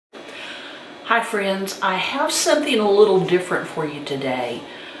Hi friends, I have something a little different for you today.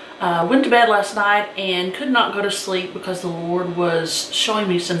 Went to bed last night and could not go to sleep because the Lord was showing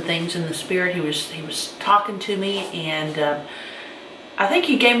me some things in the Spirit. He was talking to me, and I think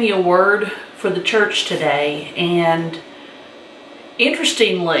He gave me a word for the church today. And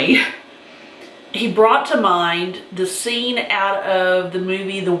interestingly, He brought to mind the scene out of the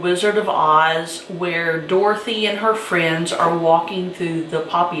movie The Wizard of Oz where Dorothy and her friends are walking through the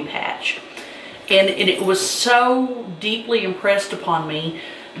poppy patch. And it was so deeply impressed upon me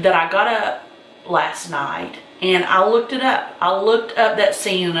that I got up last night and I looked it up. I looked up that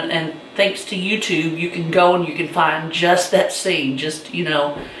scene, and thanks to YouTube, you can go and you can find just that scene. Just, you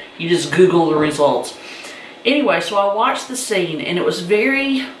just Google the results. Anyway, so I watched the scene and it was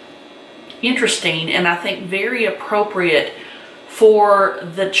very interesting and I think very appropriate for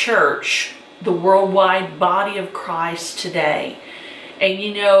the church, the worldwide body of Christ today. And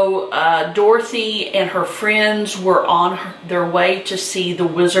Dorothy and her friends were on their way to see the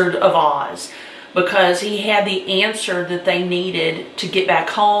Wizard of Oz because he had the answer that they needed to get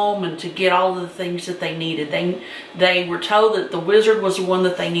back home and to get all of the things that they needed. They were told that the wizard was the one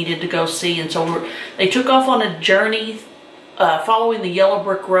that they needed to go see, and so they took off on a journey following the yellow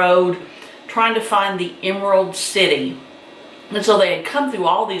brick road, trying to find the Emerald City. And so they had come through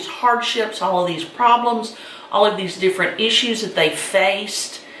all these hardships, all of these problems, all of these different issues that they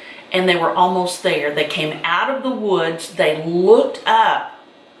faced, and they were almost there. They came out of the woods, they looked up,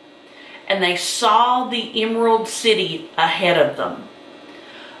 and they saw the Emerald City ahead of them.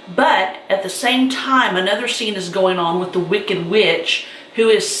 But at the same time, another scene is going on with the Wicked Witch, who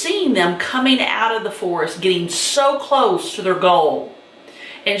is seeing them coming out of the forest, getting so close to their goal.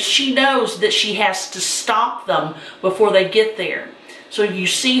 And she knows that she has to stop them before they get there. So you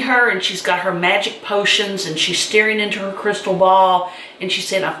see her, and she's got her magic potions, and she's staring into her crystal ball, and she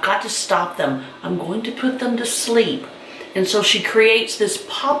said, I've got to stop them. I'm going to put them to sleep. And so she creates this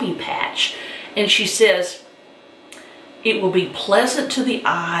poppy patch, and she says, it will be pleasant to the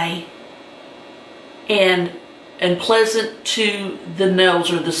eye and pleasant to the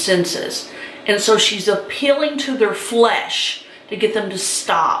nose or the senses. And so she's appealing to their flesh to get them to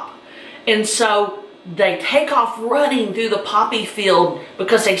stop. And so they take off running through the poppy field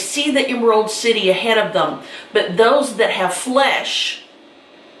because they see the Emerald City ahead of them. But those that have flesh,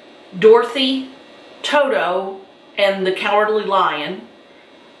 Dorothy, Toto, and the Cowardly Lion,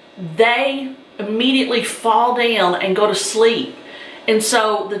 they immediately fall down and go to sleep. And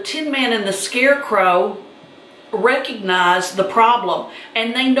so the Tin Man and the Scarecrow recognize the problem,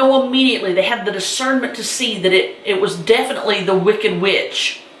 and they know immediately, they have the discernment to see that it was definitely the Wicked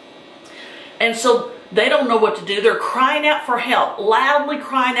Witch. And so they don't know what to do. They're crying out for help, loudly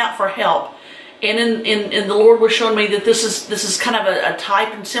crying out for help. And in the Lord was showing me that this is kind of a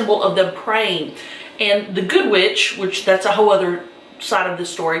type and symbol of them praying. And the Good Witch, which that's a whole other side of the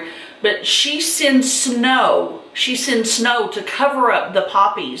story, but she sends snow. She sends snow to cover up the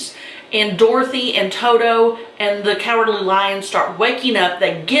poppies. And Dorothy and Toto and the Cowardly Lion start waking up.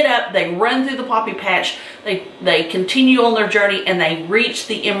 They get up, they run through the poppy patch, they continue on their journey, and they reach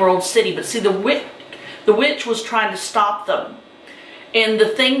the Emerald City. But see, the witch was trying to stop them. And the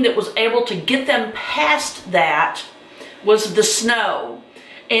thing that was able to get them past that was the snow.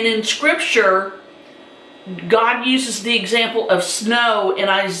 And in Scripture, God uses the example of snow in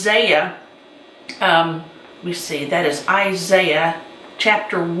Isaiah. Let me see, that is Isaiah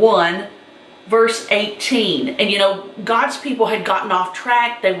chapter 1, verse 18. And God's people had gotten off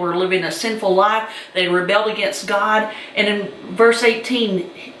track. They were living a sinful life. They rebelled against God. And in verse 18,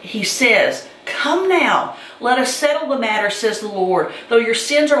 He says, come now, let us settle the matter, says the Lord. Though your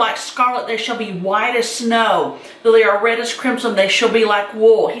sins are like scarlet, they shall be white as snow. Though they are red as crimson, they shall be like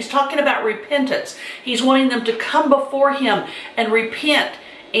wool. He's talking about repentance. He's wanting them to come before Him and repent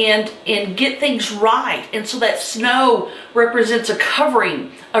and get things right. And so that snow represents a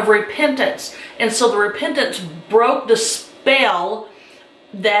covering of repentance. And so the repentance broke the spell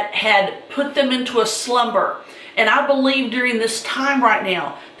that had put them into a slumber. And I believe during this time right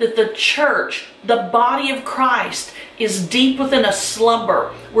now that the church, the body of Christ, is deep within a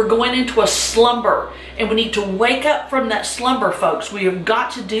slumber. We're going into a slumber, and we need to wake up from that slumber, folks. We have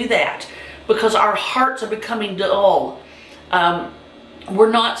got to do that because our hearts are becoming dull.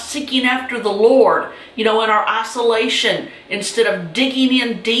 We're not seeking after the Lord, in our isolation. Instead of digging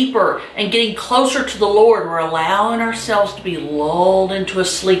in deeper and getting closer to the Lord, we're allowing ourselves to be lulled into a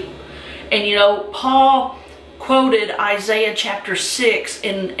sleep. And Paul quoted Isaiah chapter 6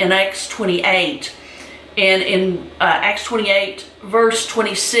 in Acts 28. And in Acts 28, verse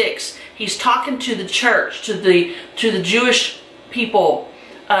 26, he's talking to the church, to the Jewish people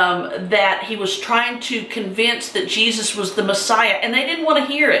that he was trying to convince that Jesus was the Messiah, and they didn't want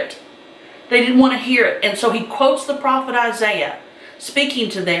to hear it. They didn't want to hear it. And so he quotes the prophet Isaiah, speaking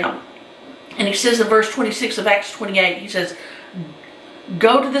to them. And he says in verse 26 of Acts 28, he says,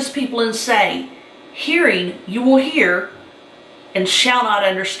 "Go to this people and say, hearing you will hear and shall not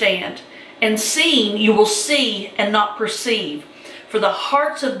understand, and seeing you will see and not perceive. For the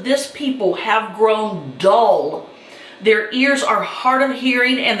hearts of this people have grown dull. Their ears are hard of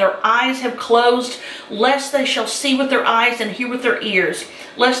hearing, and their eyes have closed, lest they shall see with their eyes and hear with their ears,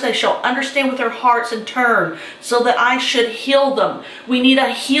 lest they shall understand with their hearts and turn, so that I should heal them." We need a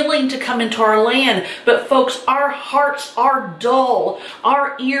healing to come into our land. But folks, our hearts are dull.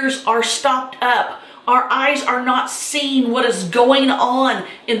 Our ears are stopped up. Our eyes are not seeing what is going on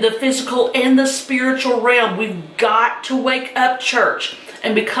in the physical and the spiritual realm. We've got to wake up, church,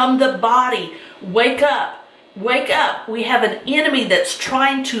 and become the body. Wake up. Wake up. We have an enemy that's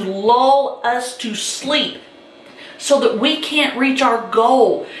trying to lull us to sleep so that we can't reach our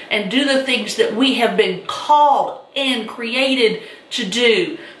goal and do the things that we have been called and created to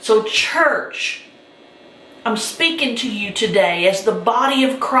do. So church, I'm speaking to you today as the body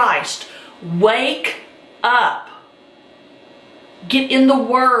of Christ. Wake up. Get in the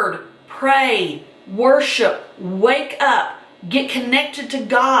Word. Pray. Worship. Wake up. Get connected to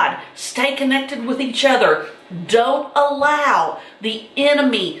God. Stay connected with each other. Don't allow the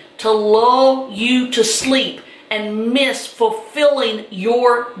enemy to lull you to sleep and miss fulfilling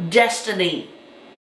your destiny.